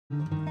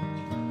From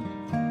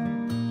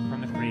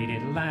the great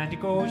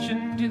Atlantic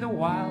Ocean to the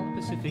wild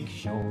Pacific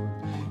shore,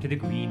 to the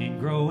green and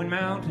growing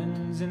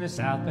mountains in the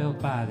South Belt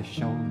by the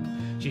shore.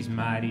 She's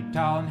mighty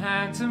tall and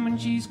handsome,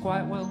 and she's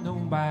quite well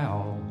known by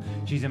all.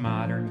 She's a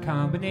modern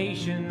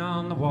combination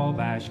on the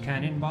Wabash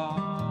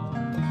Cannonball.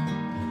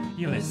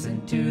 You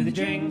listen to the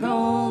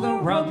jingle, the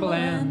rumble,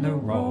 and the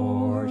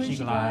roar. She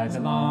glides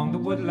along the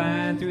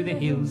woodland, through the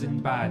hills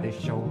and by the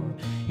shore.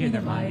 Hear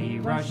the mighty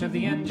rush of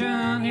the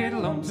engine, hear the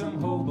lonesome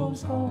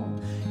hobo's call.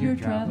 You're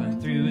traveling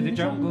through the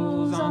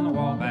jungles on the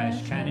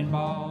Wabash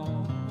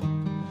Cannonball.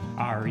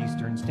 Our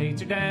eastern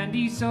states are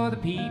dandy, so the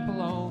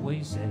people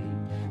always say.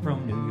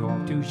 From New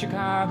York to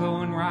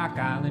Chicago and Rock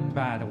Island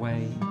by the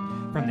way.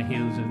 From the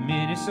hills of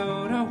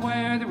Minnesota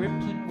where the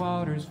rippling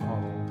waters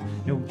fall,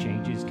 no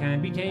changes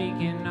can be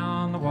taken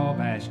on the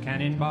Wabash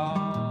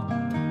Cannonball.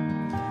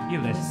 You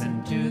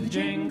listen to the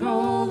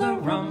jingle, the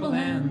rumble,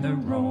 and the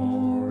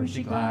roar.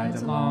 She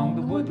glides along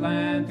the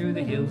woodland, through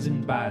the hills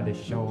and by the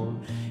shore.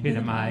 Hear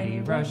the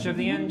mighty rush of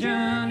the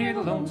engine, hear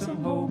the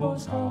lonesome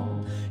hobo's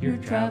call. You're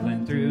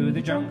traveling through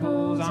the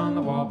jungles on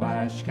the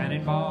Wabash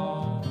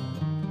Cannonball.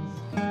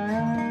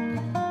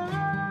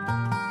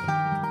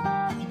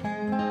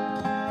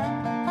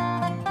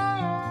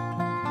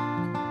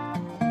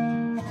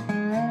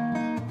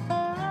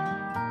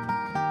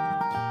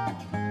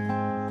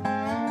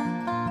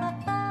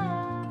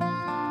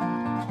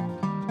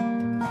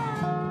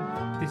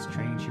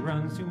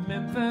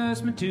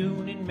 Memphis,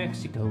 Mattoon in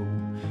Mexico.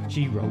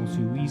 She rolls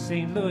through East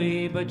St.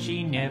 Louis, but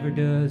she never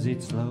does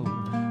it slow.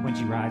 When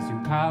she rides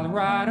through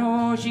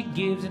Colorado, she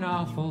gives an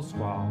awful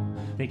squall.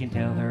 They can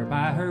tell her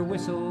by her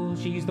whistle,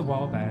 she's the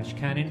Wabash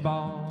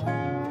Cannonball.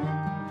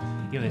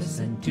 You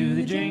listen to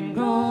the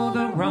jingle,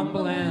 the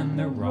rumble, and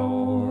the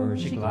roar.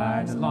 She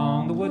glides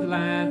along the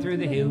woodland, through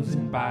the hills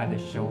and by the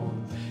shore.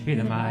 Hear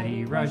the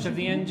mighty rush of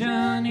the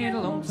engine, hear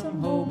the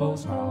lonesome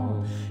hobo's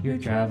call. You're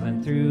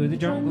traveling through the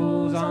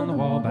jungles on the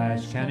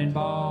Wabash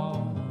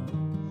Cannonball.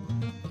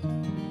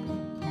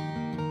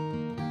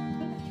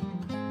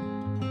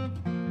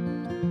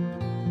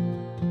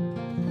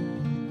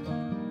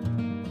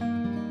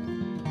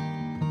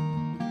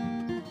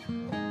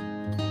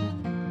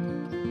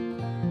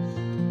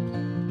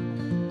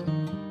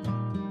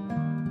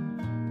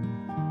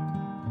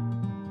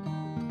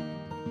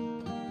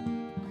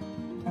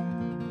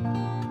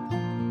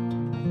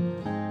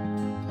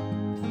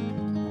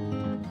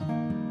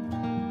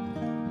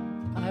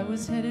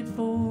 Headed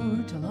for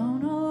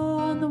Tolono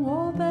on the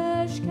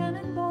Wabash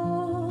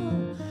Cannonball,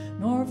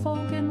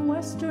 Norfolk and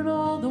Western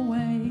all the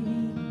way,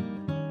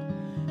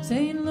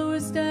 St.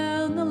 Louis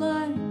down the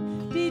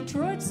line,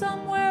 Detroit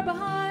somewhere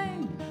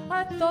behind.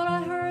 I thought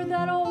I heard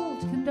that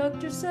old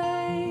conductor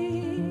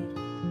say,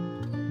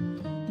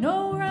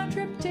 no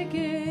round-trip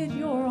ticket,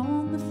 you're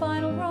on the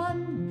final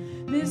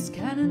run. This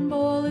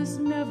cannonball is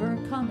never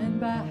coming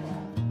back.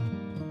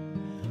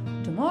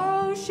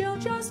 Tomorrow she'll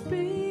just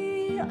be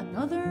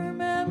another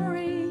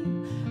memory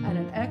and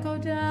an echo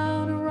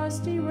down a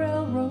rusty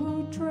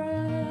railroad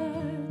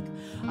track.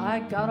 I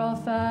got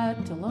off at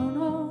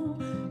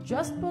Tolono,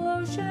 just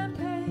below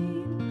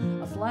Champaign,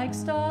 a flag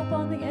stop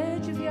on the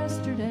edge of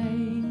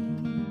yesterday.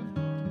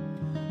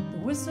 The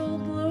whistle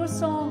blew a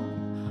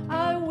song,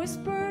 I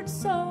whispered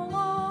so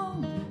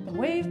long, and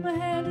waved my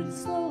hand and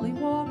slowly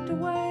walked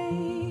away.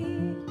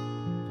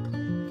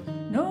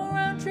 No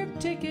round-trip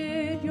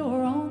ticket,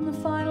 you're on the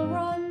final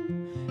run.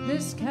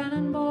 This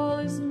cannonball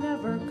is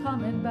never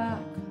coming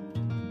back.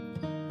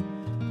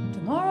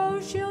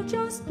 Tomorrow she'll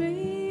just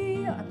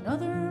be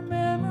another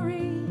memory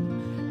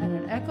and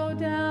an echo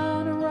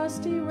down a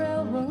rusty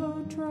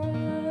railroad track.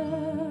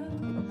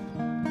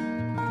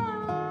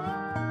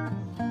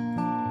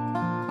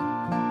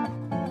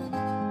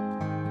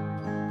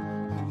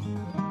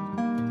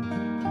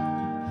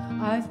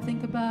 I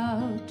think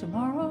about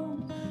tomorrow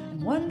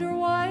and wonder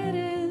why it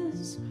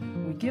is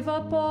we give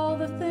up all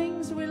the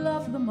things we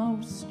love the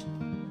most.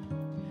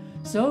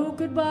 So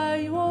goodbye,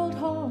 you old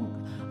hog,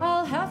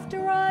 I'll have to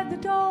ride the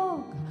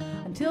dog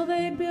until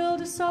they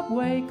build a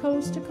subway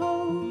coast to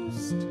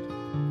coast.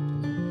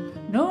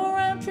 No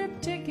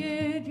round-trip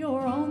ticket,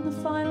 you're on the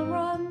final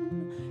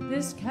run.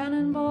 This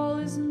cannonball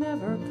is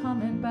never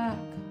coming back.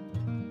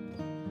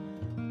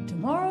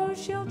 Tomorrow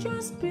she'll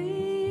just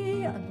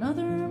be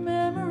another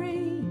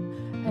memory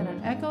and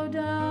an echo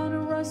down a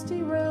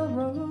rusty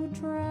railroad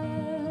track.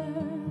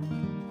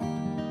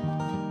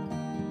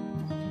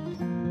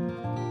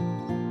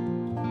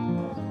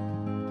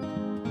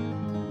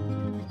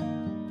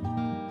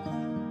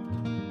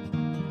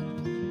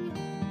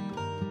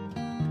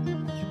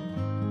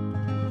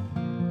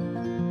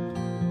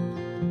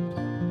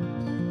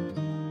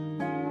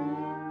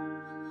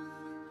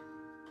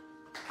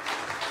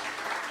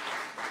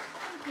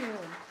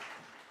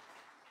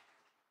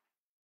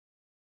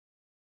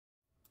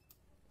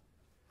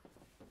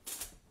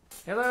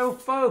 Hello,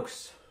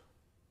 folks.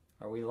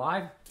 Are we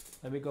live?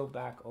 Let me go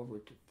back over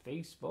to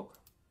Facebook.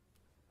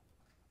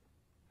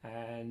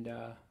 And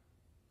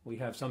we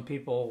have some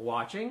people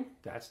watching.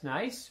 That's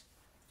nice.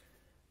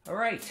 All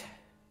right.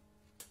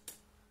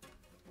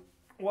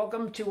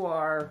 welcome to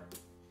our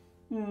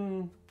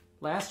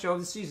last show of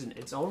the season.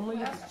 It's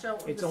only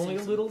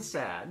a little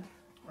sad.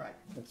 Right.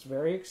 It's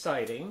very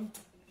exciting.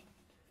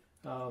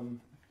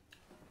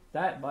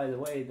 That, by the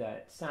way,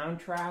 that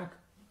soundtrack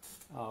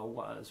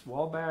was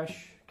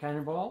Wabash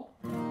Cannonball,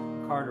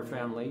 Carter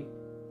Family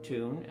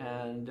tune,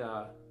 and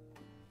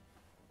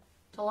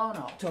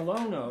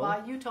Tolono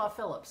by Utah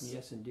Phillips.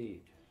 Yes,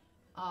 indeed.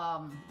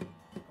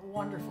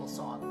 Wonderful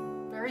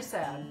song. Very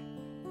sad.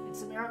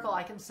 It's a miracle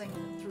I can sing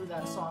through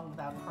that song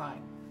without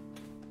crying.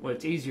 Well,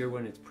 it's easier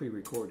when it's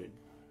pre-recorded.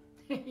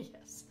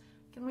 Yes.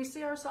 Can we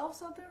see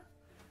ourselves out there?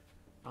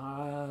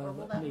 Or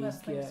will that mess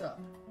things up?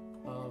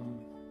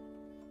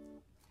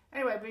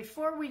 Anyway,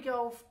 before we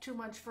go too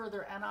much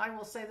further, and I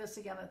will say this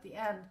again at the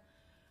end,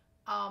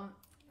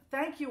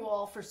 thank you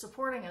all for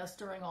supporting us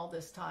during all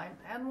this time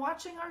and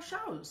watching our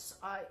shows,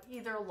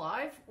 either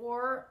live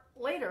or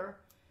later.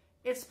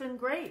 It's been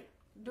great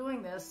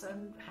doing this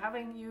and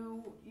having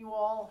you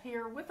all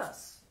here with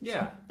us.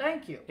 Yeah. So,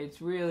 thank you.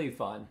 It's really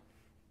fun.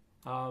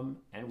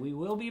 And we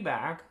will be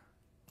back.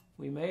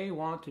 We may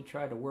want to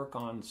try to work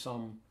on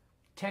some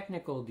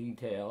technical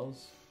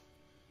details.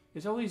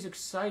 It's always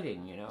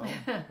exciting, you know.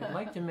 I'd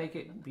like to make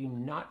it be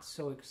not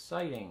so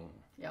exciting.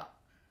 Yeah.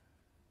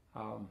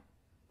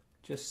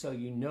 Just so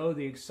you know,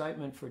 the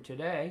excitement for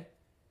today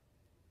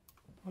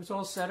was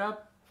all set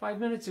up 5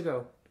 minutes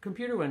ago. The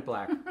computer went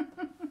black.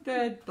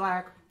 Dead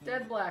black.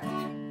 Dead black.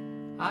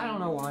 I don't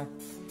know why.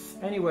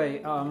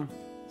 Anyway,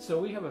 so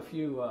we have a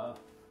few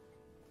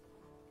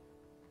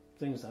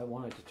things I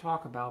wanted to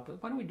talk about,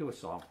 but why don't we do a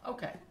song?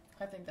 Okay.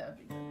 I think that would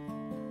be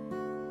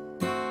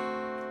good.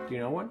 Do you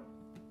know one?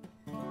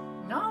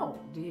 No.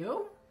 Do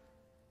you?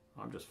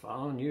 I'm just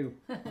following you.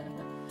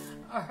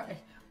 All right.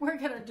 We're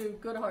going to do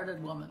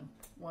Good-Hearted Woman.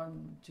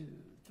 1, 2,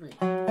 3.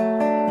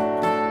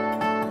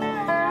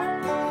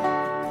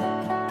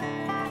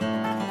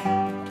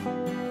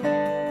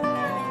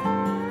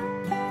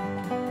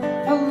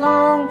 A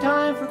long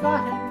time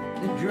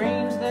forgotten, the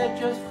dreams that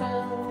just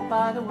fell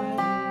by the way.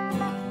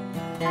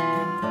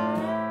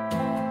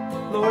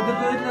 Lord, the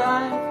good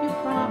life you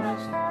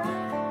promised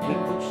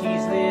ain't what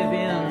she's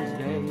living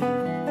today.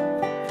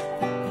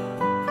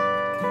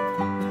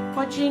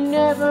 But she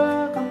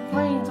never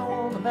complains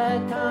all the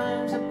bad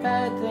times, the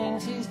bad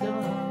things he's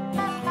done.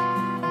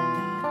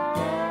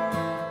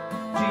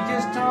 She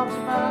just talks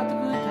about the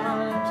good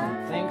times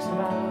and thinks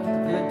about the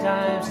good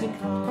times to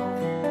come.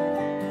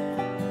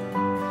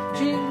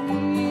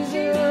 She's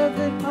a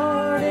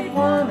good-hearted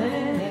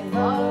woman in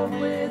love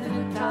with a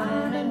good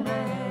time and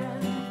man.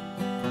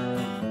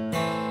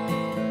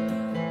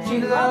 She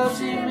loves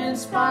him in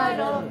spite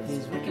of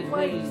his wicked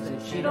ways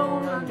that she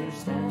don't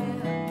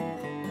understand.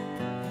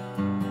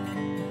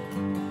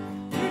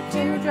 Through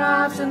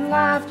teardrops and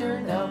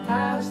laughter, they'll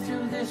pass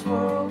through this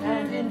world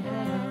hand in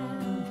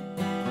hand.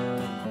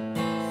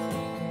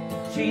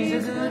 She's a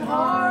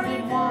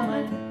good-hearted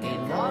woman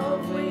in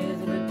love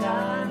with a good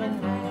time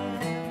and man.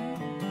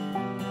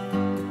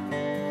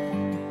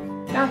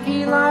 Now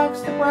he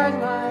likes the bright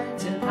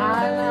lights and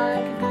I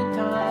like a good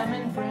time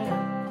and friends.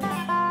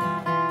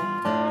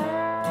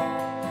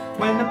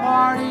 When the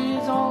party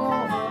is all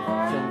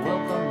over, she'll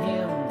welcome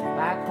him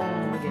back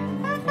home again.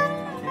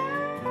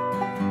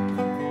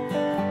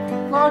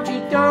 Lord,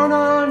 you don't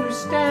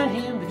understand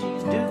him, but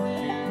she's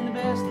doing the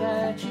best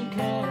that she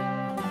can.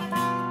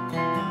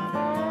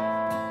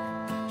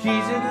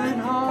 She's a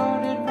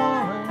good-hearted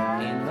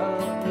woman in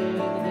love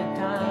with a good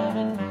time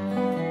and man.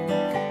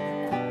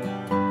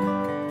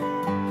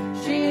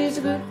 She's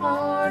a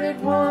good-hearted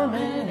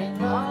woman in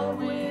love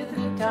with a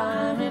good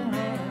time and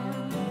man.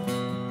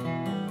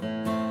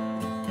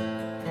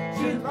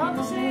 She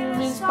loves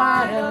him in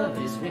spite of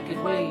his wicked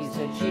ways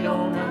that she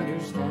don't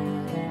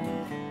understand.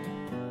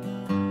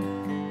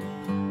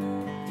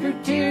 Through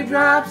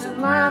teardrops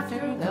and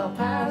laughter, they'll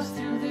pass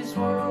through this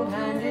world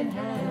hand in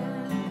hand.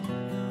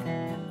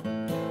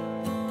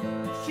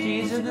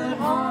 She's a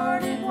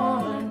good-hearted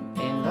woman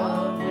in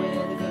love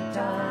with a good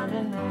time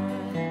and man.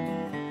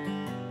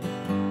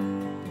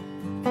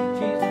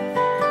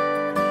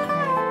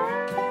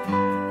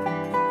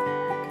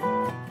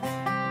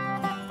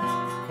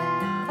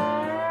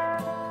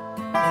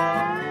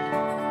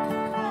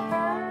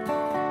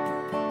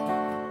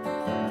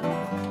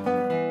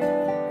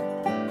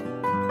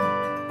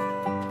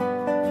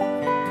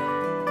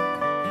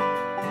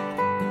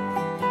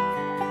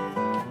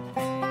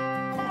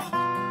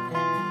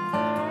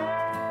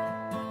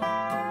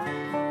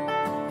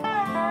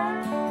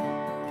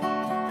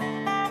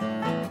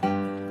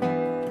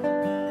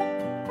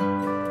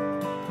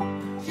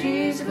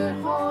 She's a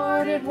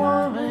good-hearted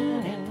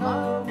woman in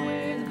love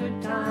with a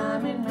good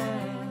time and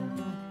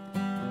man.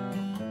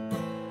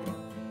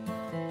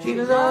 She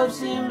loves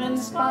him in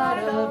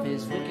spite of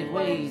his wicked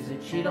ways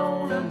that she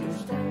don't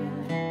understand.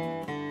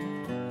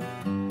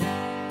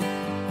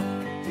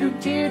 Through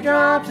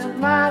teardrops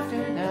and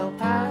laughter, they'll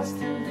pass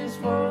through this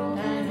world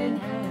hand in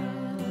hand.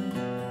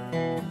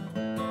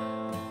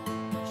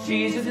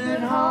 She's a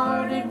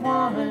good-hearted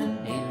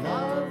woman in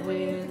love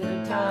with a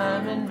good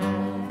time and man.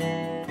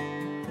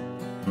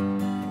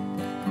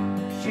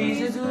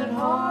 She's a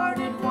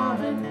good-hearted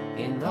woman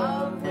in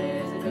love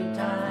with a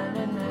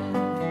good-timing man.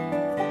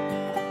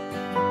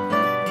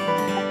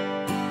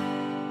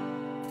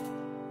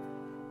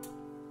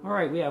 All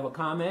right, we have a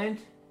comment.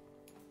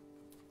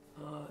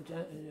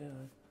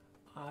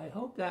 I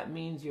hope that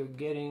means you're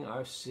getting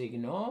our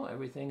signal.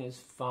 Everything is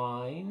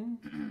fine.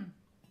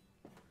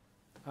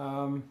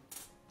 I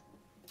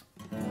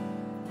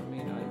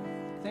mean, I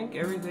think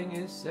everything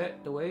is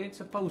set the way it's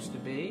supposed to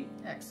be.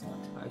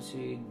 Excellent. I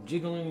see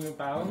jiggling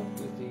about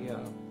with the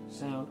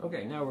sound.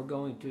 Okay, now we're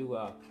going to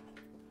A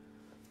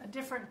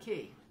different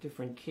key.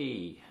 different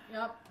key.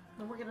 Yep.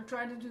 And we're going to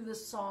try to do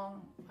this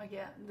song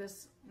again,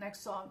 this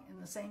next song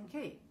in the same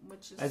key,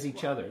 which is As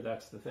each other,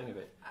 that's the thing of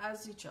it.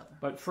 As each other.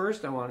 But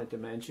first I wanted to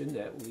mention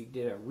that we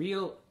did a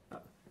real...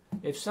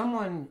 if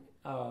someone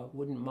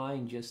wouldn't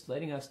mind just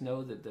letting us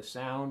know that the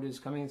sound is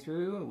coming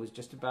through, it was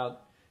just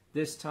about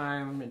this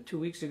time 2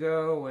 weeks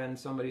ago when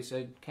somebody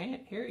said,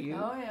 can't hear you.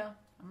 Oh, yeah.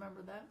 I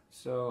remember that.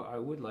 So I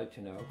would like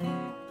to know.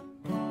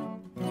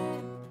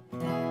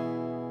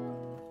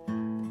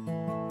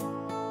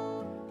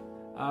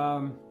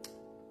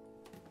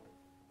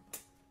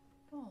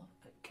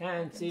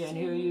 Can see and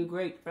hear you.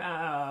 Great.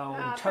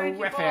 Oh, thank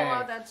you, terrific.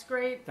 Paula. That's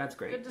great. That's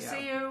great. Good to yeah.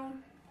 see you.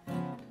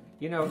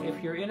 You know,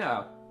 if you're in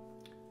a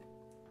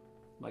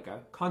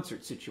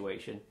concert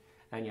situation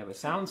and you have a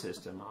sound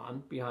system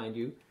on behind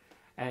you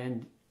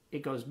and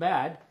it goes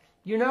bad,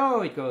 you know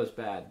it goes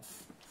bad.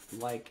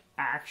 Like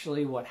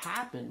actually what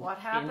happened. What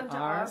happened in to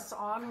our us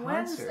on concert.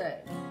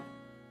 Wednesday?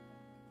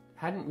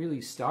 Hadn't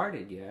really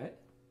started yet,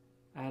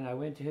 and I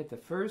went to hit the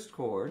first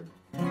chord,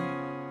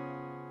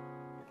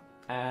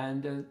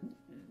 and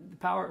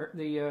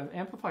the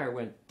amplifier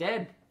went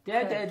dead.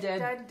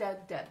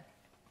 Dead.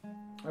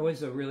 It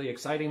was a really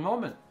exciting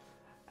moment,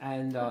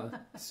 and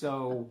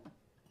so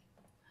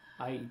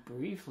I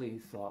briefly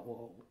thought,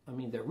 well, I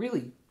mean,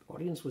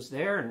 audience was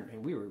there,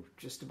 and we were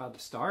just about to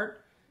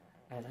start,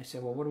 and I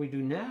said, well, what do we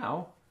do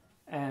now?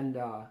 And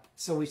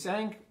so we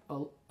sang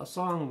a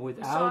song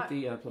without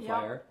the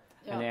amplifier. Yep.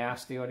 And they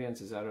asked the audience,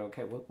 is that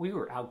okay? Well, we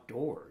were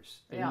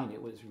outdoors. I mean,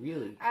 it was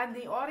really... And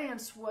the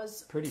audience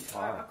was pretty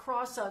far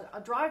across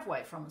a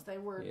driveway from us. They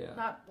were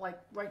not like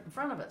right in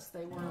front of us.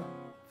 They were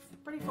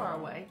pretty far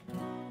away.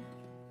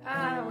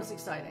 And it was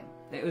exciting.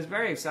 It was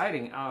very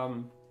exciting.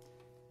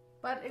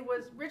 But it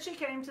was... Richie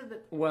came to the...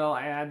 Well,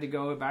 I had to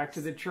go back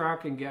to the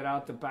truck and get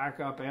out the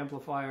backup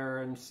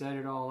amplifier and set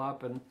it all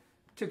up, and it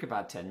took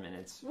about 10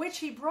 minutes. Which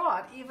he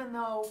brought, even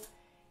though...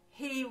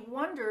 He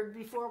wondered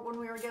before when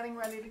we were getting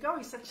ready to go.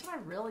 He said, should I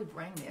really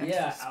bring the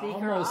extra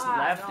speaker? I almost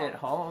left it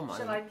home.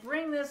 Should I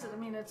bring this? I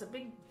mean, it's a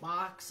big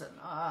box. And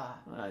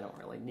I don't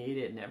really need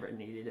it. Never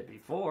needed it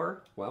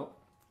before. Well.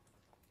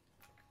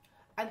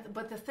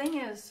 But the thing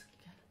is,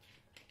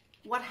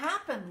 what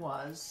happened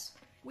was,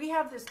 we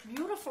have this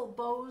beautiful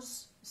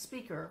Bose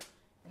speaker.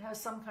 It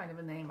has some kind of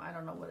a name. I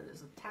don't know what it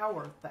is. A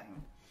tower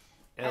thing.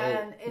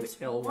 And it's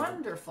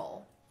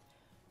wonderful.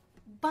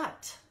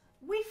 But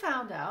we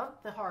found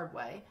out the hard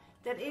way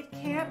that it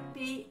can't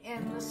be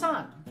in the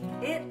sun.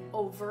 It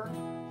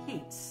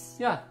overheats.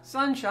 Yeah,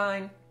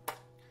 sunshine.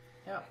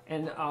 Yeah.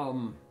 And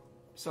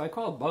so I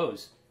called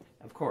Bose,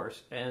 of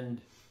course, and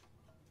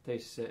they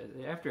said,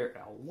 after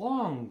a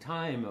long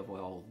time of,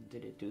 well,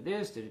 did it do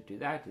this? Did it do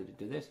that? Did it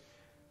do this?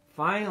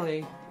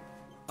 Finally,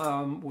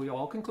 we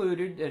all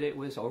concluded that it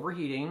was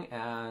overheating,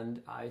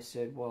 and I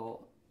said,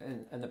 well,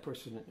 and the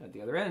person at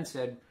the other end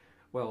said,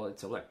 well,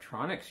 it's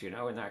electronics, you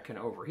know, and that can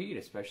overheat,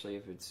 especially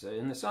if it's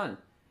in the sun.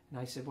 And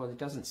I said, well, it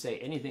doesn't say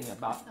anything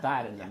about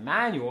that in the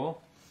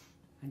manual.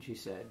 And she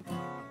said,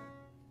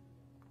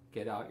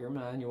 get out your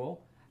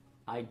manual.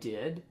 I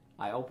did.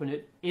 I opened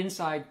it.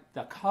 Inside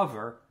the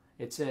cover,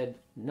 it said,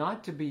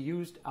 not to be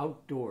used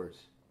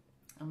outdoors.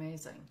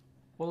 Amazing.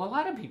 Well, a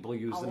lot of people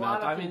use them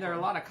outdoors. I mean, there are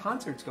a lot of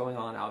concerts going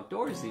on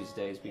outdoors these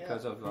days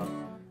because of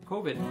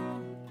COVID.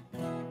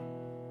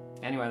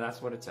 Anyway,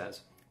 that's what it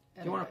says.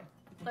 Anyway. Do you want to...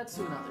 Let's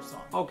do another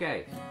song.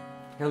 Okay.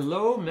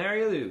 Hello,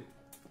 Mary Lou.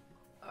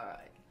 All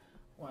right.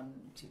 1,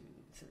 2,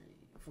 3,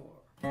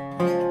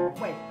 4.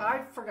 Wait,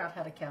 I forgot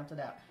how to count it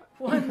out.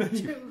 1, 2,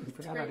 3,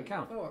 forgot how to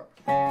count. 4.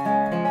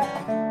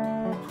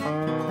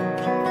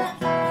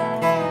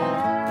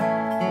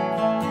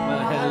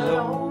 Well,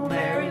 hello,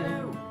 Mary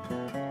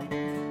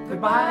Lou.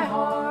 Goodbye,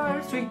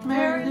 heart, sweet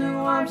Mary Lou.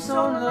 I'm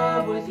so in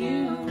love with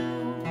you.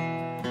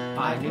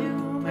 I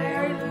knew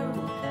Mary Lou.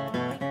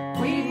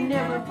 We'd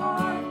never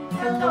part.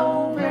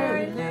 Hello,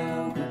 Mary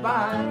Lou,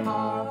 goodbye,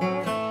 heart.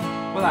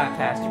 Well, I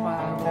passed you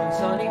by one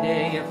sunny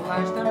day. You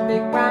flashed them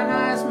big brown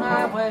eyes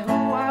my way. Who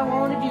I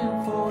wanted you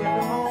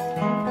forevermore.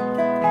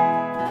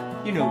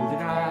 You know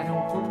that I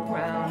don't fool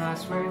around. I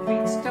swear if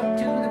we stuck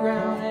to the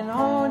ground, and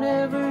I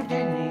never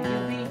did need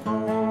you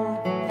before.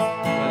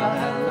 Well,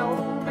 hello,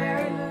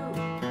 Mary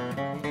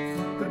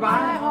Lou.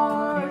 Goodbye,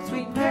 heart,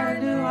 sweet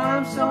Mary Lou.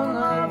 I'm so in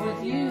love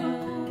with you.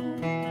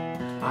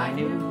 I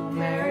knew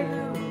Mary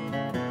Lou.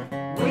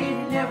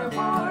 We'd never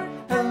part.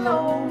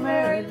 Hello,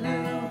 Mary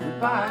Lou,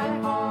 goodbye,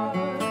 heart.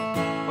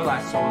 Well,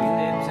 I saw your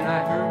lips and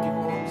I heard your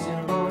voice,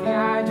 and Lordy,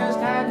 I just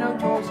had no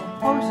choice.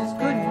 Horse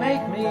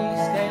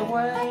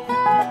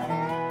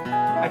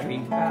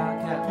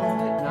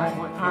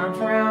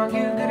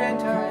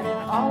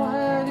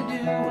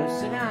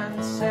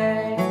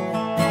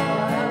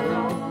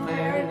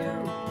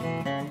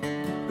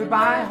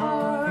Goodbye,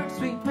 heart,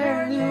 sweet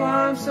Mary Lou,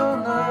 I'm so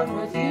in love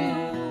with you.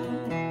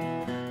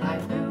 I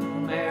knew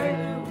Mary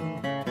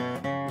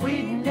Lou,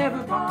 we'd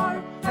never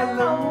part.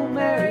 Hello,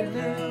 Mary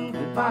Lou,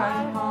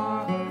 goodbye, heart.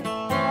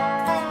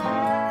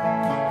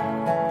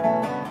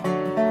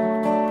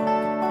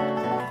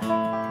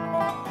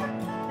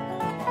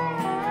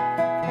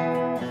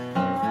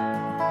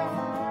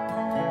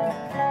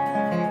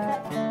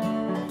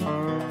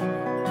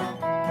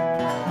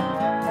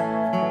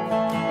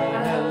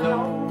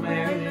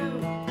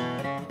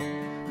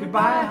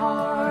 Goodbye,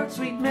 heart,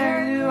 sweet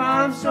Mary Lou,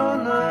 I'm so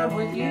in love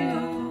with you.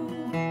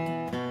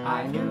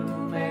 I knew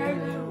Mary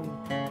Lou,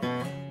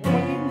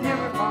 we'd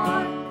never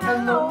part.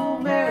 Hello,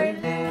 Mary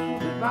Lou,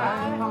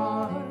 goodbye,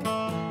 heart.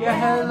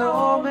 Yeah,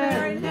 hello,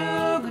 Mary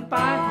Lou, goodbye,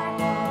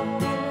 heart.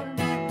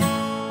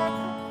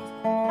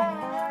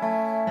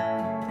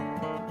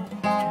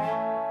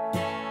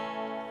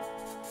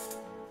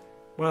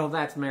 Well,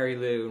 that's Mary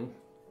Lou,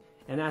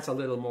 and that's a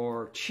little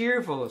more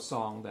cheerful a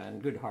song than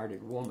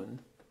Good-Hearted Woman.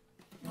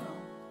 Well,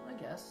 I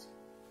guess.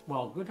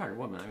 Well, Good-Hearted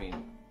Woman, I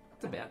mean,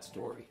 it's a bad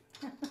story.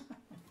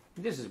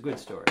 This is a good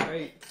story,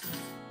 right?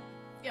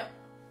 Yep.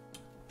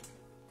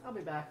 I'll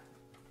be back.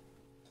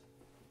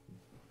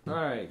 All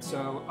right,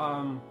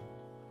 so,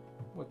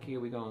 what key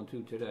are we going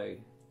to today,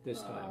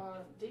 this time?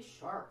 D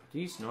sharp.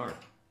 D sharp.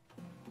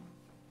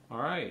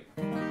 All right.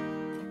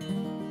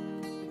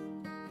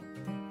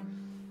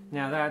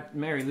 Now that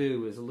Mary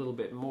Lou is a little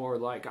bit more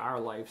like our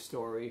life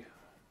story.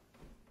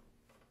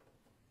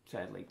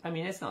 Sadly. I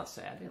mean, it's not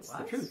sad, it's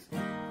the truth.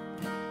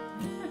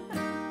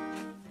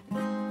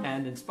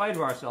 And In Spite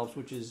of Ourselves,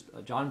 which is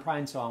a John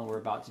Prine song we're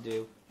about to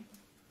do,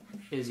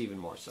 is even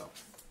more so.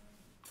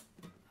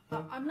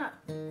 I'm not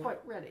quite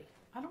ready.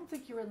 I don't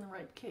think you're in the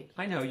right key.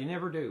 I know, you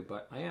never do,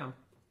 but I am.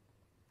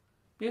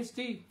 It's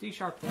D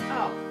sharp.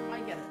 Oh, I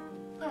get it.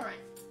 All right.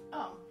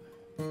 Oh.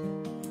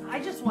 I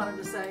just wanted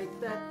to say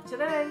that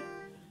today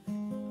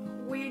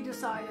we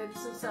decided,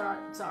 since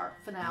it's our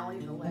finale,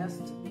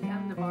 the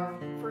end of our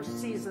first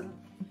season,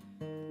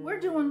 we're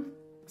doing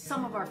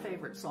some of our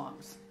favorite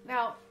songs.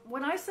 Now,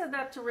 when I said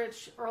that to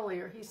Rich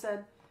earlier, he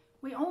said,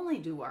 we only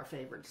do our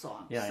favorite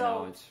songs. Yeah,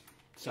 so,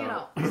 I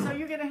know. So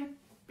you're going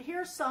to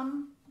hear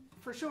some,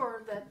 for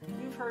sure, that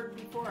you've heard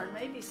before, and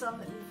maybe some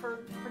that you've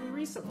heard pretty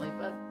recently,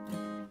 but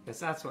yes,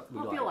 that's what we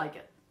hope you like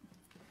it.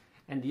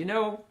 And do you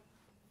know,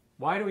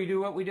 why do we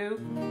do what we do?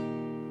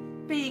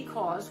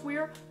 Because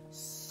we're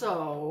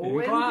so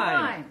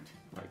inclined.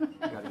 inclined. Right,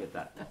 you gotta get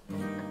that.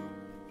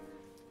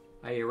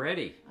 Are you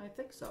ready? I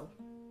think so.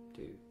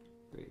 2,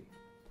 3,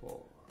 4.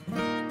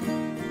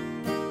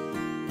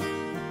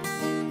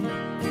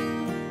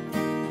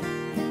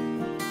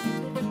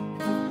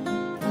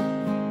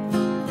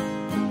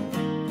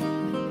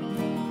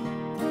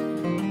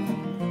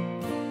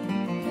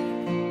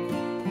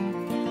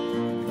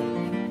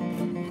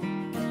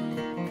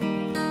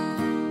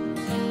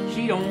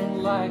 She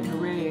don't like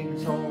her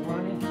eggs all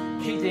running.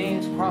 She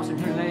thinks crossing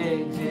her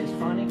legs is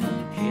funny.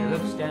 She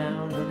looks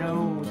down her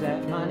nose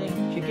at money.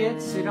 She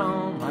gets it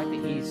on like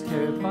the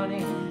Easter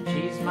bunny.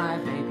 She's my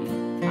baby,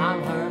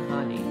 I'm her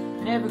honey.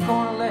 Never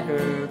gonna let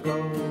her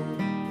go.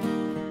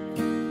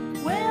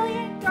 Well, he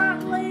ain't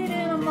got laid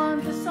in a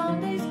month of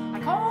Sundays. I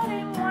caught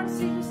him once,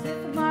 he was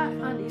stiff in my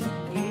undies.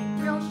 He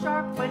ain't real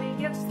sharp when he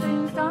gets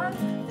things done.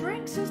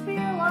 Drinks his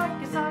beer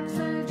like it's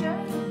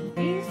oxygen.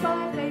 He's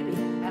my baby,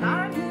 and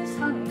I'm his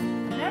honey.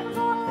 Never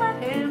gonna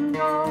let him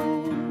go.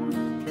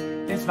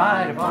 In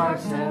spite of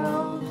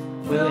ourselves,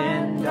 we'll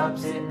end up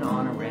sitting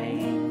on a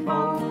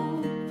rainbow.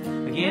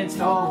 Against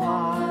all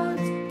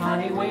odds,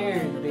 honey,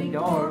 we're the big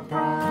door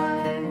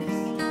prize.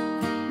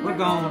 We're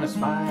gonna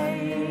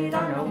spite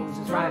our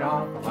noses right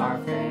off of our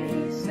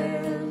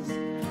faces.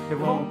 There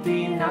won't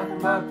be nothing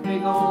but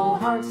big old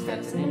hearts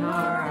that's in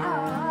our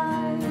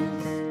eyes.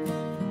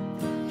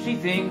 She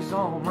thinks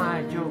all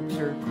my jokes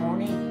are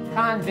corny.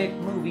 Convict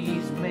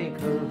movies make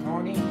her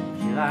horny.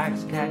 She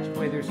likes ketchup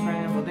with her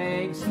scrambled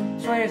eggs.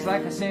 Swears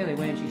like a sailor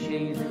when she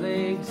shaves her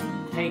legs.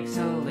 Takes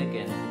a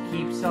licking,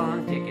 keeps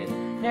on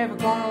ticking. Never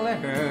gonna let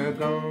her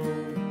go.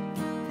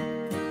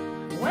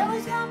 Well,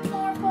 he's got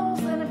more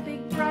balls than a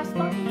big brass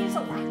monkey. He's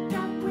a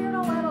whacked-out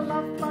weirdo and a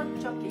love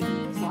bug junkie.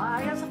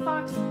 Sly as a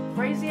fox,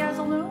 crazy as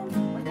a loon.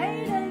 When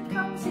payday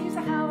comes, he's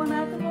a howling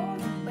at the moon.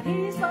 But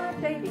he's my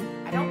baby,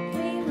 I don't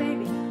mean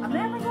maybe. I'm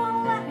never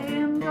gonna let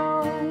him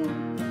go.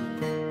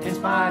 In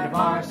spite of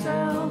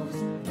ourselves,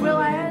 we'll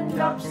end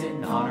up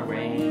sitting on a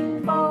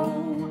rainbow.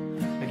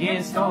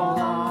 Against all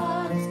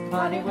odds,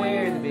 honey,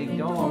 we're the big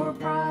door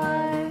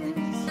prize.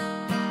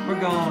 We're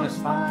gonna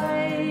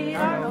spite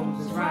our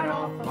noses right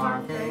off of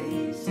our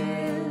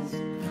faces.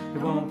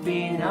 There won't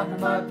be nothing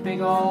but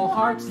big old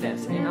hearts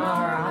that's in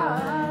our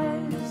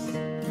eyes.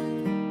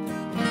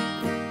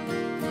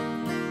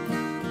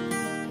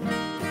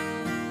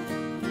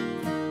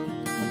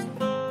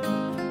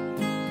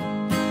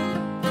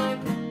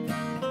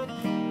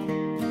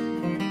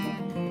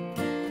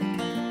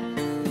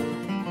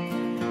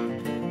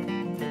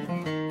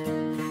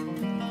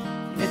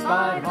 In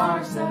spite of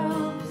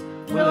ourselves,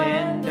 we'll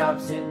end up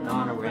sitting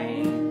on a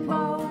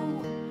rainbow.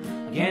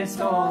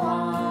 pistol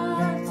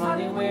arms,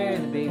 honey, we're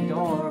the big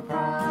door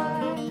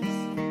prize.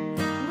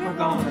 We're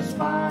gonna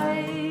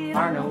spy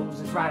our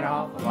noses right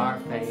off of our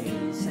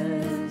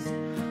faces.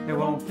 There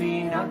won't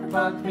be nothing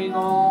but big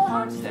old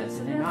hearts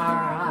dancing in our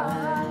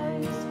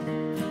eyes.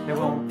 There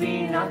won't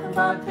be nothing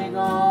but big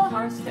old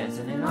hearts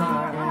dancing in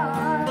our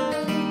eyes.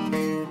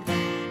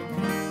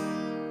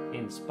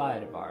 In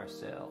spite of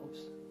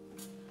ourselves.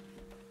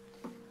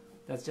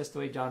 That's just the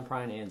way John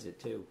Prine ends it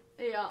too.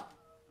 Yeah.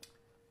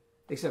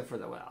 Except for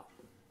the well.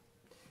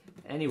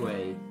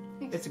 Anyway,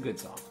 it's a good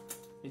song.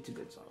 It's a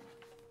good song.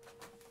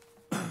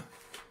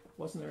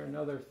 Wasn't there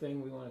another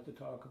thing we wanted to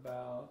talk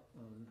about?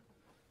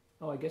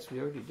 I guess we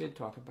already did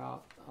talk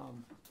about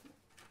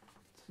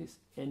this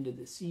end of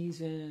the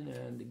season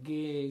and the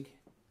gig.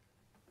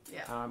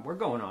 Yeah. We're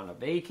going on a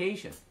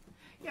vacation.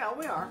 Yeah,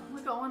 we are.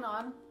 We're going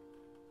on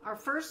our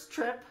first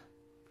trip.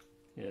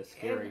 Yeah,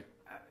 scary.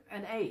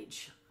 An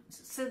age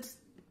since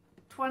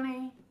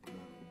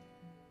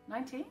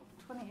 2019,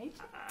 2018.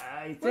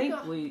 I think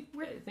I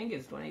think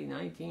it's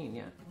 2019.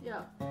 Yeah.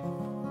 Yeah.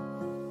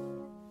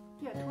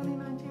 Yeah,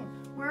 2019.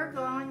 We're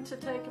going to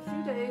take a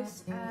few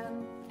days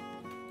and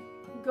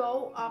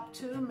go up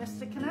to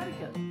Mystic,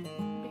 Connecticut,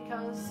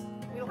 because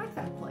we like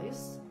that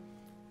place.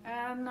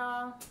 And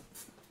of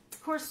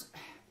course,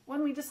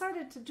 when we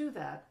decided to do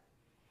that,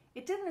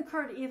 it didn't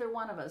occur to either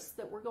one of us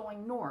that we're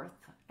going north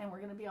and we're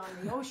going to be on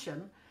the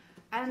ocean.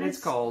 And It's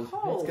cold.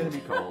 It's going to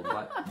be cold.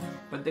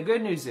 But the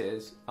good news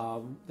is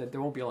that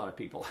there won't be a lot of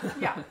people.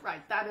 Yeah,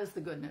 right. That is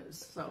the good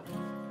news. So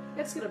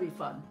it's going to be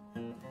fun.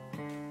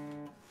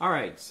 All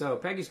right. So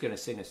Peggy's going to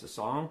sing us a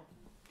song.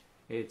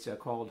 It's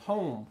called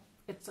Home.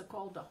 It's a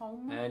call to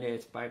home. And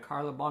it's by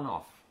Carla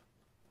Bonoff.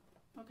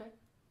 Okay.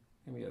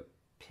 Give me a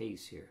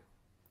pace here.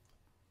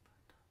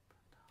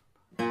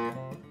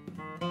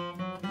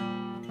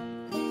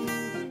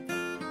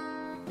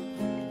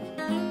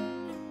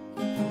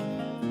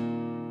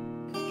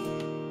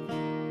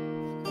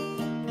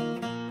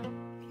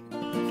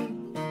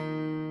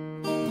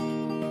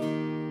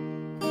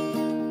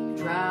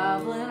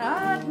 Traveling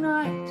at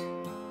night,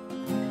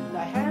 the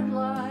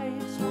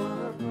headlights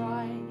were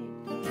bright,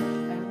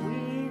 and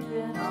we'd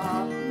been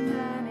up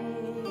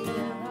many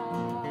an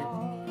hour.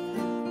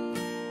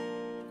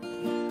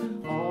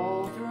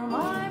 All through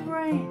my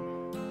brain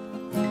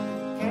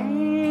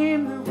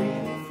came the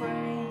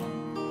refrain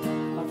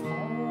of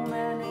home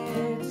and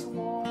its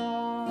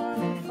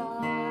warm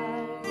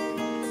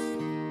fires,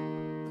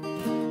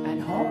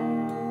 and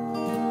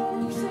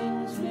home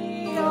sings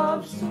me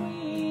of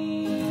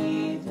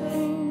sweet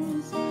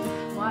things.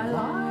 My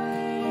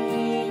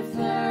life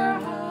there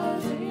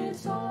has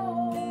its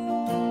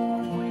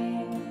own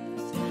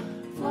wings.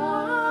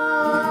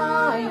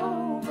 Fly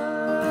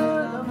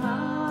over the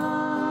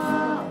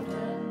mountain,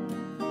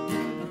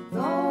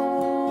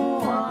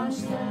 though I'm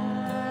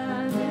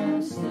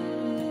standing still.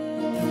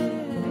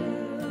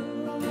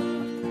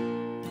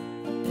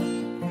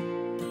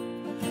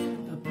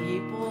 The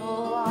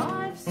people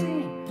I've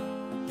seen,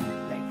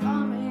 they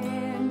come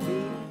in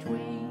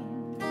between.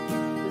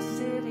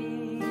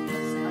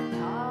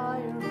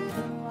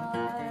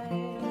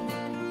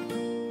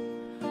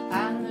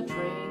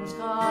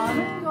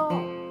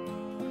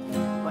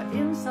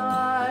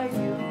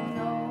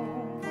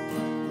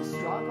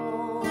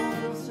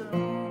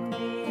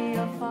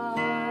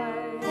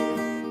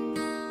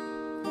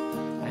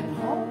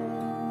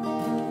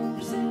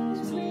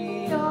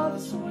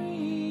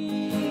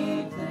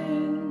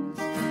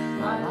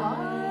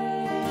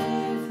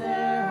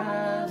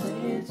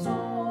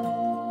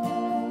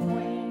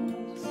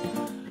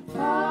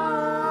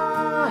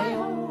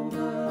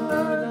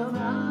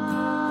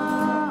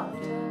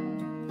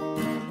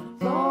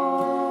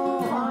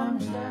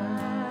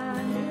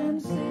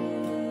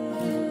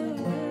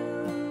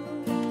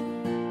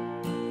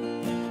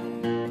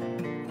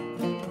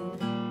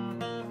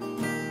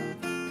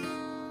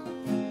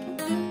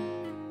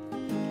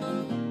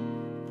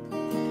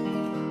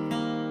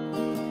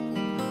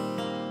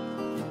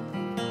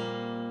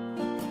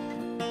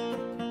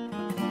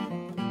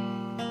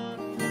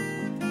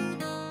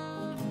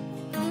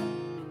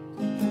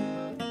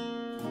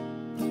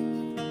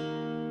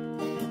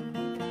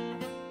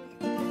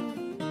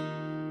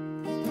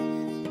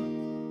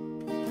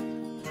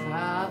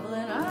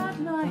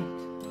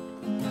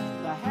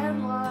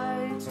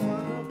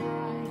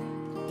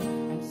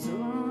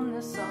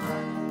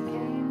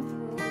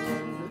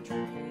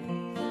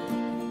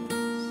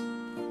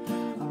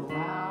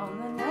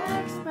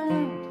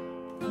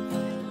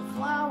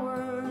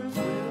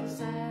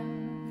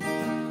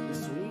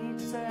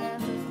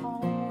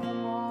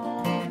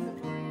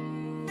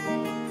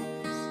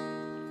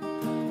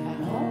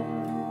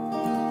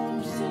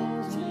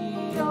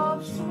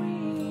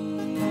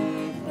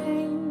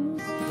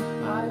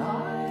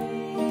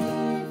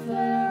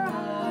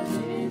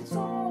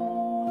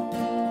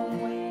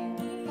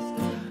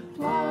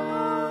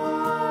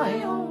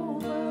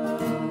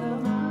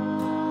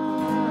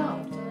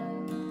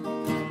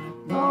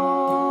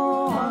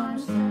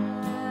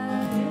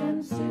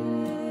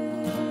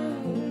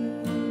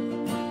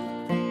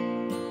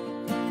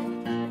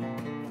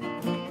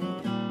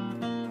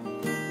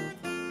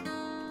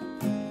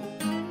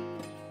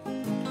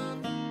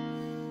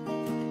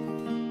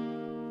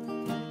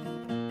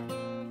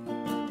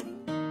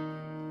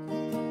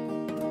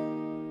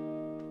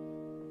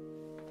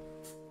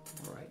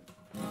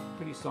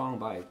 Pretty song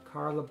by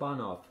Carla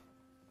Bonoff.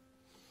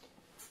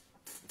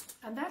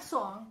 And that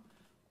song,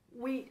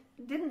 we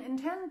didn't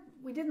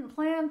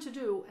plan to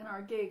do in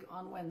our gig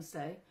on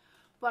Wednesday,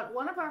 but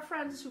one of our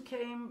friends who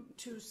came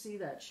to see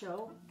that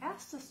show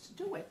asked us to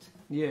do it.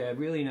 Yeah,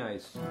 really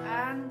nice.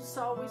 And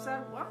so we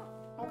said, well,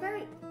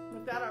 okay,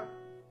 we've got a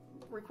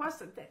request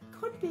that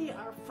could be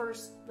our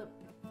first,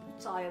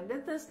 so I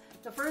admit this,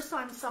 the first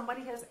time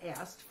somebody has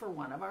asked for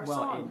one of our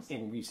songs. Well,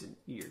 in recent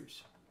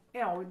years.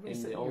 Yeah, in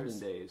recent In the olden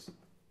days.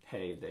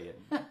 Hey,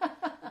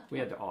 we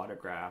had to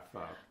autograph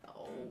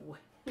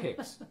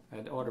picks. I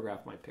had to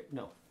autograph my pick.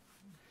 No.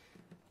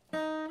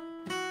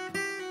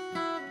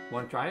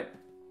 Want to try it?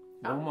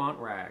 Beaumont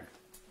Rag.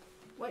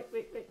 Wait.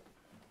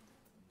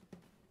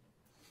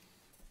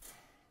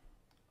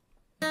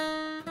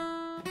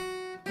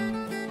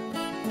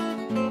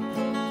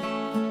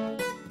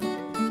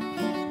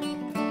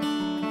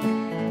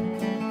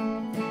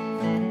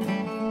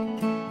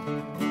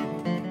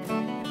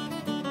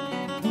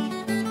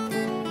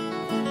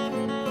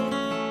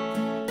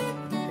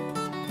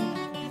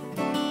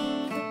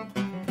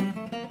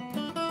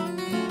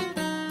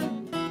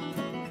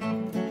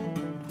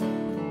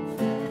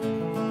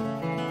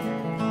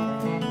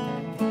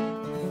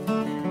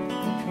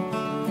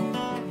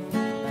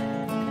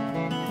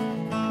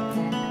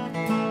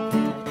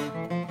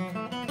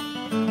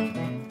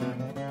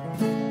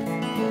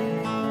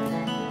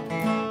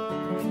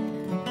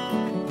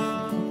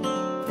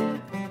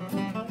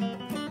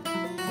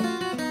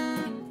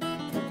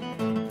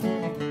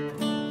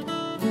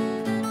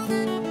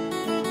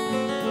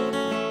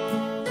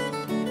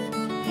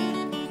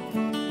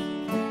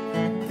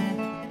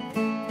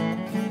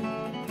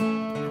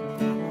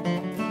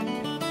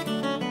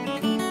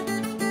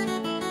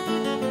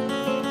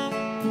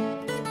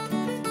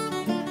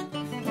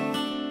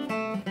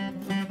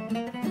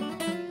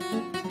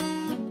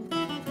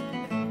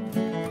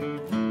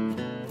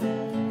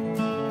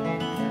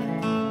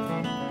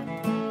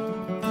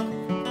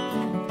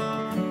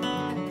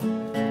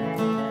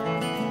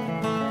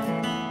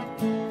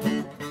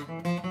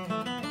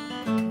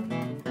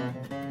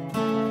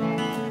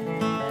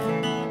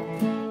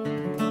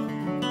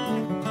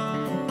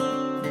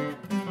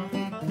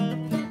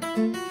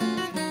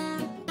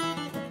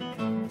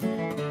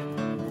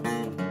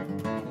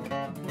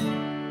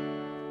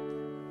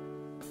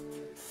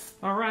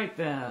 All right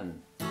then,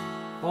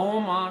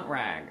 Beaumont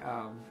Rag,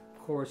 of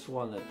course,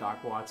 one that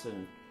Doc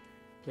Watson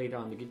played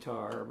on the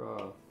guitar,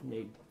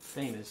 made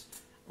famous.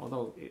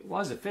 Although it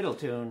was a fiddle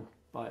tune,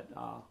 but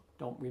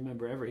don't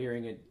remember ever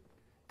hearing it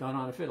done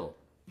on a fiddle.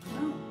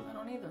 No, I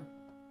don't either.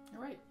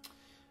 You're right.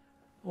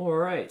 All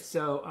right,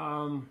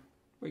 so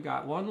we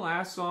got one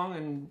last song,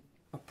 and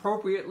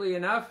appropriately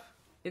enough,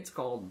 it's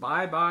called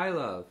Bye Bye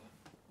Love.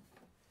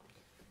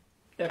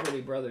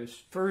 Everly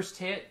Brothers' first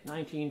hit,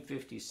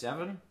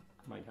 1957.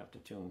 Might have to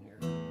tune here.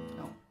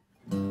 No.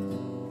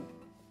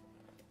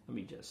 Let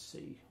me just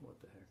see what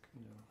the heck,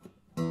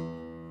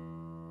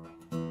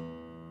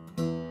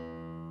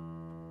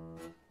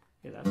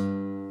 Yeah, that's...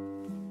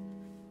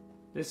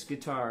 This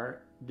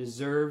guitar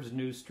deserves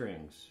new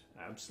strings.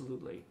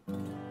 Absolutely.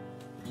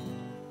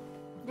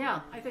 Yeah,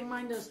 I think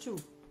mine does too.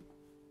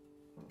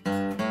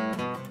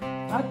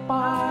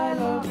 Bye-bye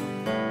love,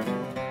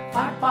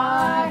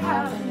 bye-bye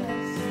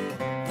happiness,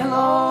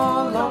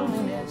 hello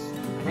loneliness, I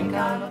think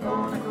I'm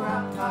gonna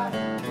cry.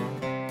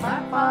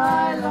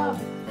 Bye-bye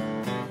love,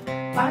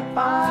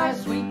 bye-bye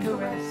sweet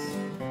caress,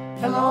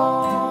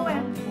 hello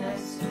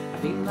emptiness, I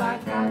feel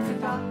like I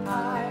could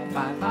die.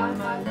 Bye-bye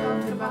my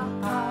love,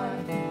 goodbye.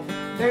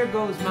 There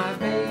goes my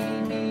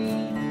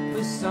baby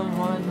with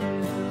someone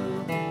new.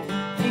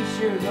 He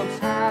sure looks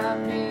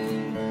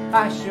happy,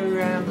 I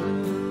sure am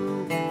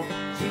blue.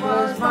 She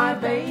was my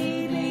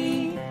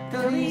baby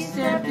till he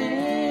stepped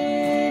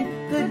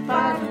in.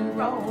 Goodbye to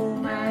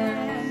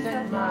romance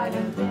that might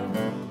have been.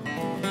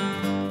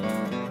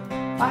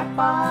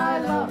 Bye-bye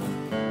love,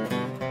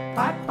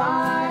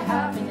 bye-bye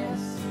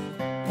happiness,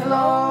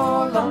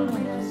 hello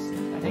loneliness,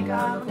 I think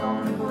I'm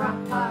gonna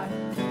cry.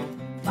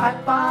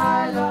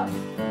 Bye-bye love,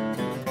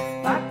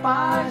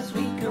 bye-bye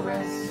sweet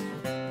caress,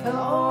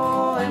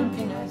 hello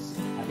emptiness,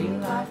 I feel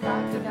like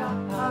I could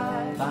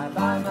die.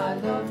 Bye-bye my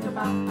love,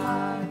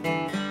 goodbye.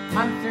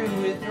 I'm through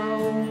with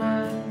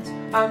romance,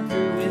 I'm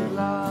through with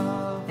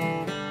love,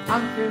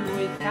 I'm through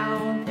with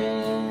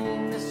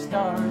counting the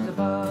stars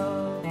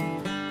above.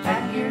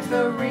 And here's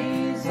the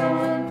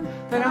reason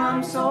that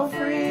I'm so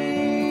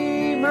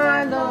free,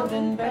 my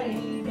loving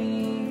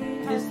baby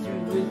is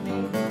through with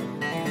me.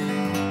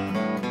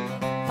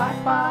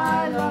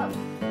 Bye-bye love,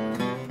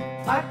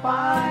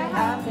 bye-bye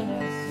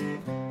happiness,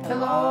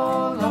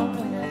 hello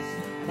loneliness,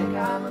 I think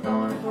I'm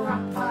gonna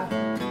cry.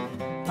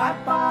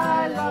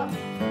 Bye-bye love,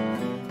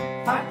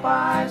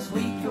 bye-bye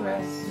sweet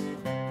caress,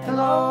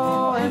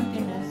 hello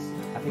emptiness,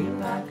 I feel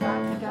like I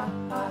could die.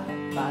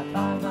 Bye-bye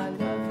my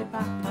love,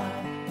 goodbye.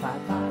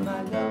 Bye-bye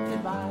my love,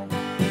 goodbye.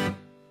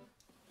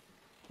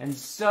 And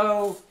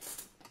so,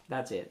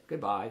 that's it.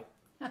 Goodbye.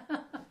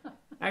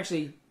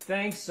 Actually,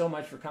 thanks so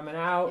much for coming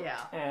out.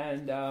 Yeah.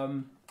 And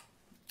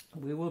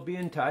we will be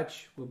in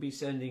touch.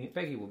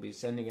 Peggy will be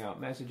sending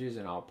out messages,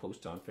 and I'll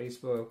post on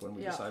Facebook when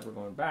we decide we're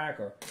going back,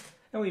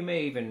 and we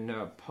may even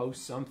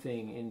post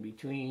something in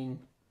between.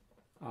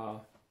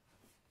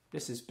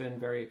 This has been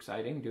very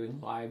exciting, doing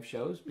live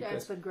shows. Yeah,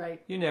 it's been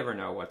great. You never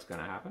know what's going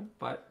to happen.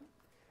 But,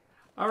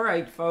 all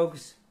right,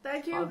 folks.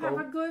 Thank you. Have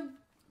a good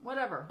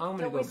whatever. I'm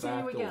going to go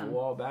back to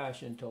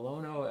Wabash and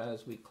Tolono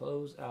as we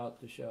close out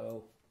the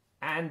show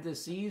and the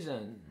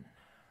season.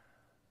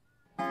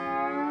 From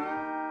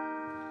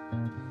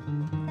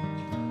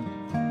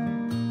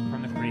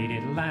the great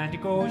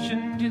Atlantic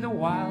Ocean to the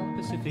wild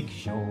Pacific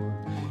shore,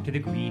 to the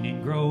green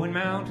and growing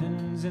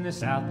mountains in the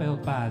South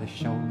Belt by the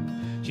shore.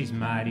 She's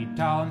mighty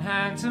tall and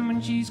handsome,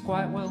 and she's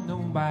quite well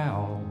known by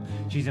all.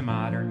 She's a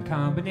modern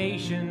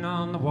combination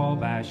on the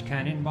Wabash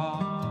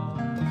Cannonball.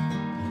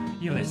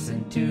 You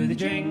listen to the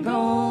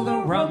jingle, the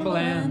rumble,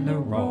 and the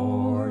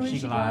roar. She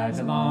glides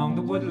along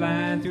the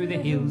woodland, through the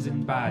hills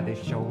and by the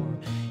shore.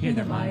 Hear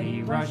the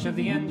mighty rush of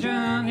the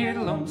engine, hear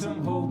the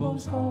lonesome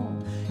hobo's call.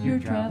 You're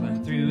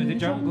traveling through the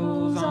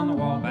jungles on the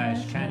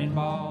Wabash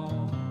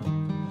Cannonball.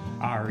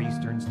 Our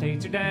eastern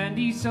states are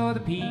dandy, so the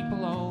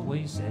people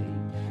always say.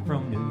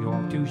 From New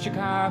York to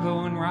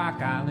Chicago and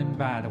Rock Island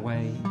by the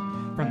way.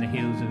 From the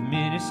hills of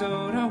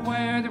Minnesota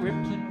where the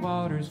rippling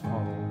waters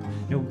fall,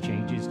 no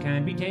changes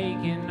can be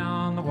taken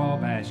on the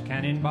Wabash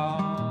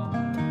Cannonball.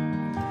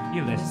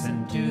 You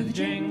listen to the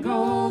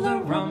jingle, the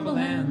rumble,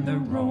 and the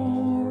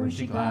roar.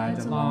 She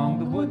glides along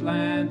the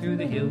woodland, through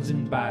the hills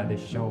and by the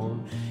shore.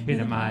 Hear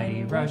the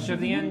mighty rush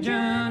of the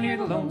engine, hear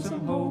the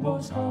lonesome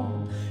hobo's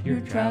call. You're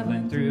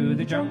traveling through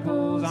the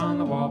jungles on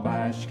the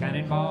Wabash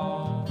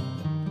Cannonball.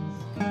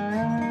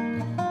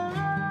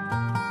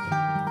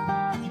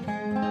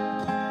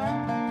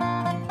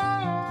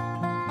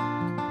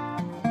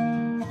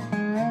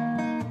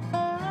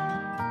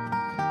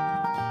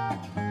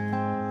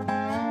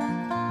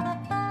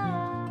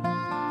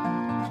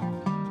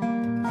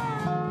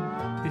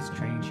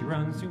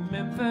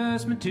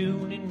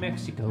 Mattoon in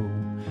Mexico.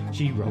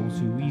 She rolls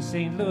through East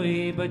St.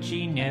 Louis, but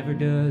she never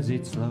does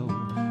it slow.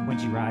 When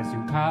she rides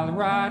through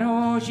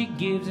Colorado, she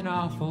gives an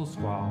awful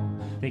squall.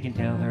 They can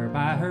tell her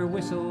by her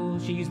whistle,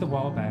 she's the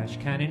Wabash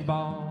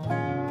Cannonball.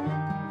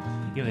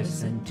 You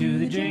listen to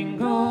the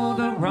jingle,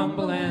 the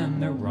rumble,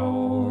 and the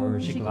roar.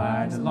 She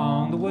glides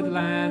along the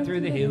woodland,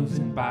 through the hills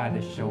and by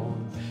the shore.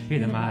 Hear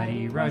the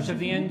mighty rush of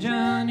the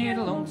engine, hear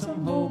the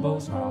lonesome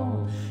hobo's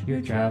call.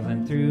 You're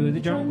traveling through the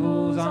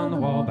jungles on the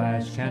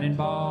Wabash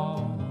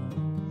Cannonball.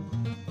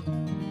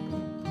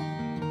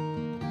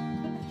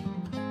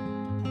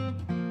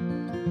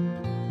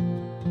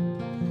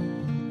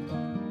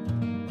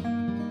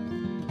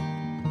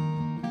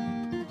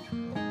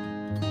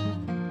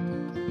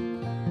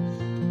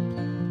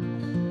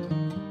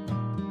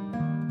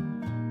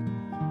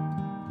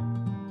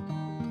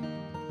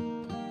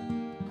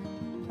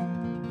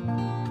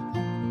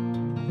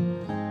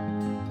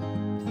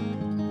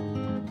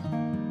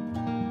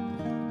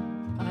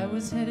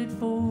 Headed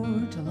for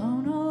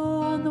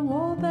Tolono on the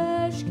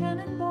Wabash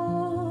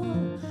Cannonball,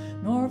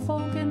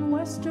 Norfolk and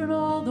Western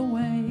all the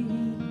way,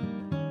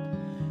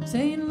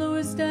 St.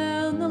 Louis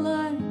down the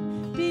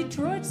line,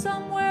 Detroit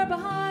somewhere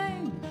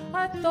behind.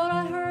 I thought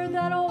I heard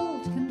that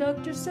old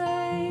conductor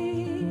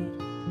say,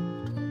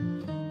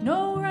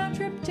 no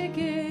round-trip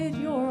ticket,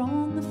 you're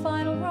on the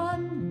final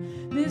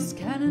run. This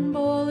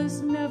cannonball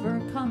is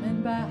never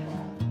coming back.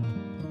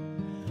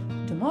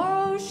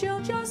 Tomorrow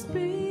she'll just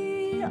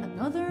be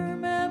another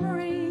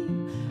memory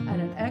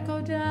and an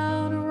echo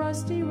down a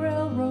rusty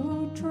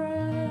railroad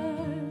track.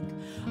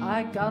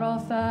 I got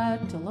off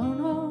at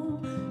Tolono,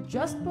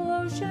 just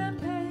below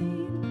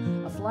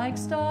Champaign, a flag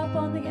stop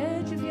on the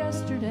edge of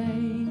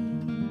yesterday.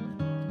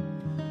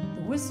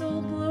 The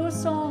whistle blew a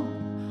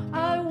song,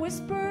 I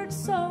whispered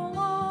so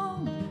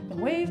long,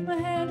 and waved my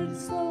hand and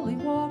slowly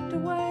walked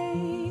away.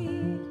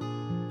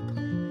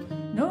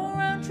 No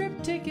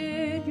round-trip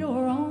ticket,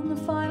 you're on the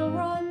final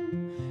run.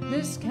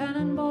 This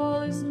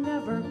cannonball is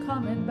never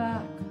coming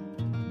back.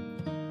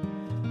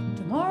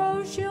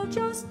 Tomorrow she'll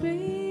just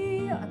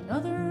be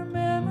another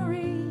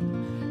memory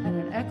and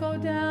an echo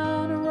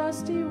down a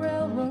rusty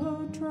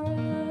railroad track.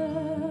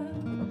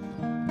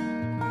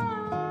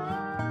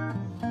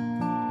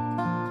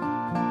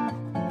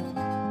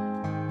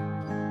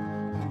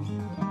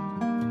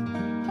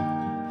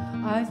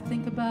 I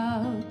think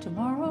about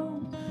tomorrow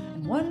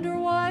and wonder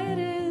why it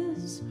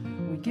is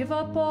we give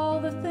up all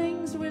the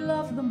things we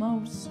love the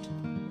most.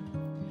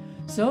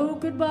 So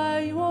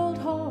goodbye, you old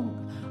hog,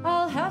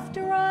 I'll have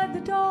to ride the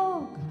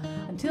dog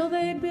until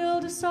they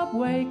build a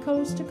subway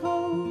coast to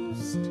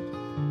coast.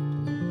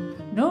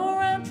 No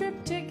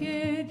round-trip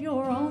ticket,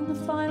 you're on the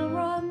final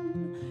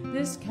run.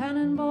 This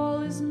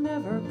cannonball is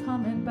never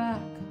coming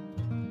back.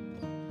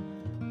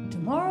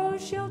 Tomorrow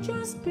she'll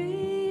just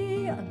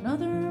be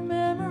another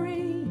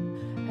memory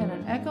and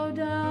an echo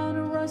down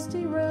a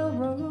rusty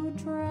railroad